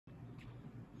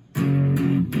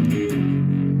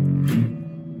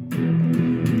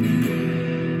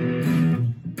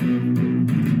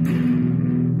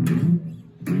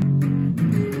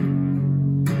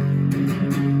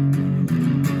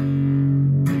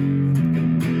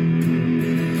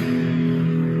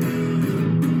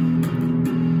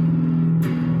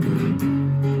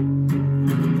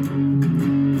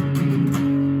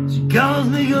Calls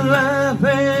me a life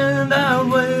and I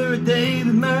wear a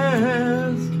daily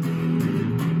mask.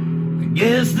 I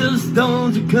guess the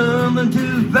stones are coming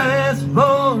too fast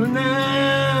for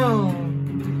now.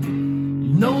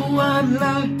 You know I'd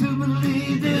like to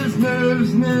believe this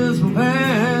nervousness will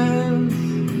pass.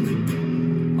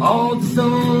 All the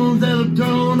stones that have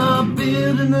thrown up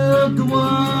building up the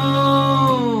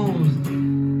walls.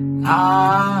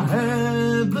 I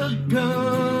have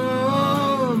become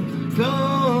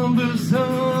cumbersome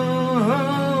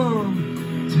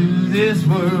to this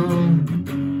world.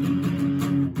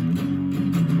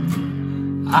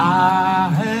 I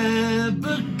have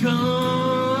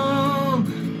become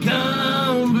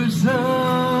cumbersome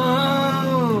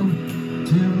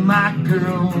to my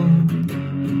girl.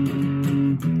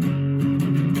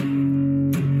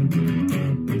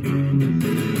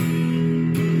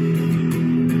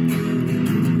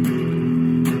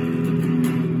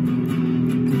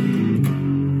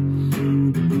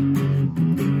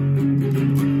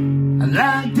 I'd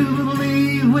like to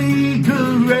believe we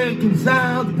could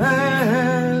reconcile the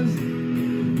past,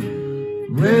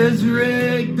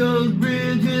 resurrect those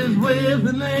bridges with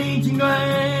an ancient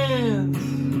glance.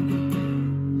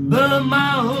 But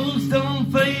my old stone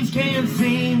face can't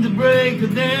seem to break her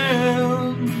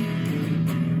down.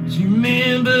 She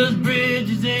remembers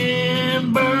bridges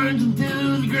and burns them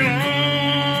to the ground.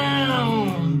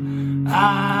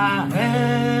 I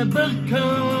have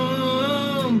become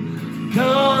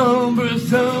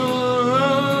cumbersome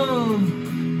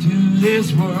to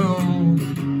this world.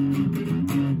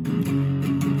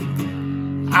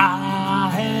 I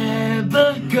have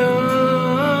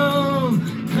become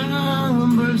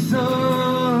cumbersome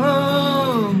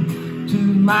to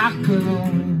my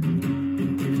girl.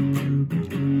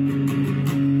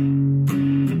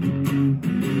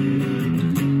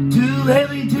 Too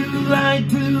heavy, too light,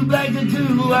 too black,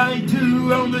 too white, too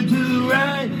wrong, too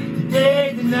right,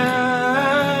 today,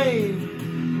 tonight,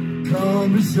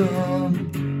 cumbersome.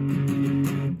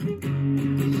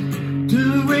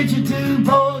 Too rich or too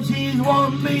poor, she's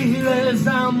one me less,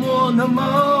 I'm one no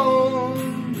more.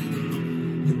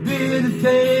 The bitter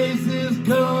taste is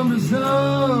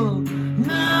cumbersome.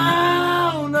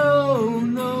 No, no,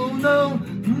 no, no, no,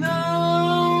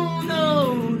 no,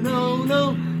 no, no,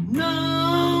 no,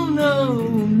 no, no,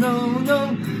 no,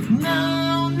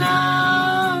 no, no.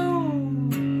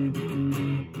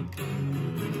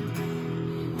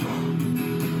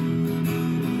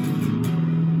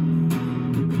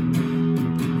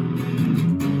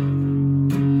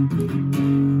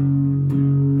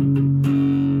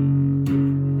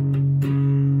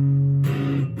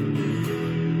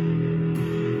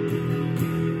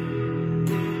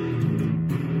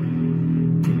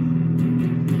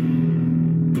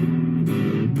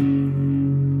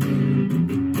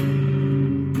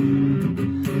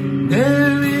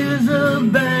 There is a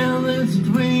balance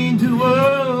between two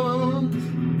worlds,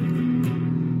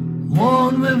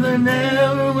 one with an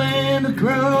arrow and a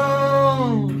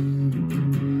cross.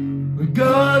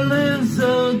 Regardless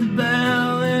of the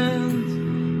balance,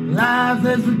 life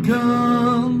has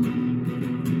become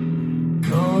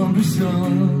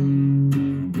cumbersome.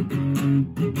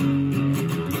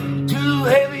 Too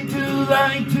heavy, too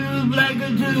light, too black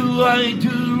or too white,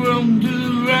 too wrong,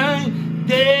 too right,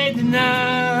 day to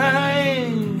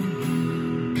night,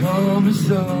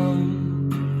 cumbersome.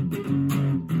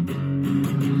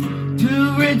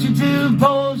 Too rich or too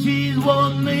poor, she's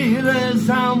one me less,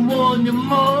 I'm one you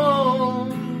more.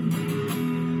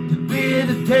 The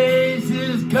bitter taste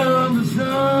is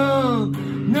cumbersome.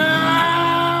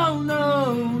 No,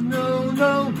 no, no, no,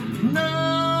 no,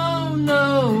 no,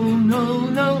 no, no,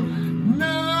 no, no,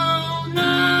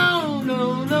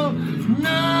 no, no,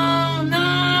 no, no.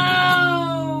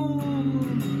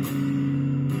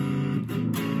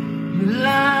 Your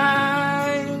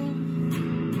life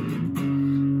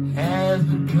has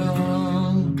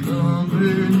become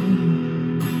cumbersome.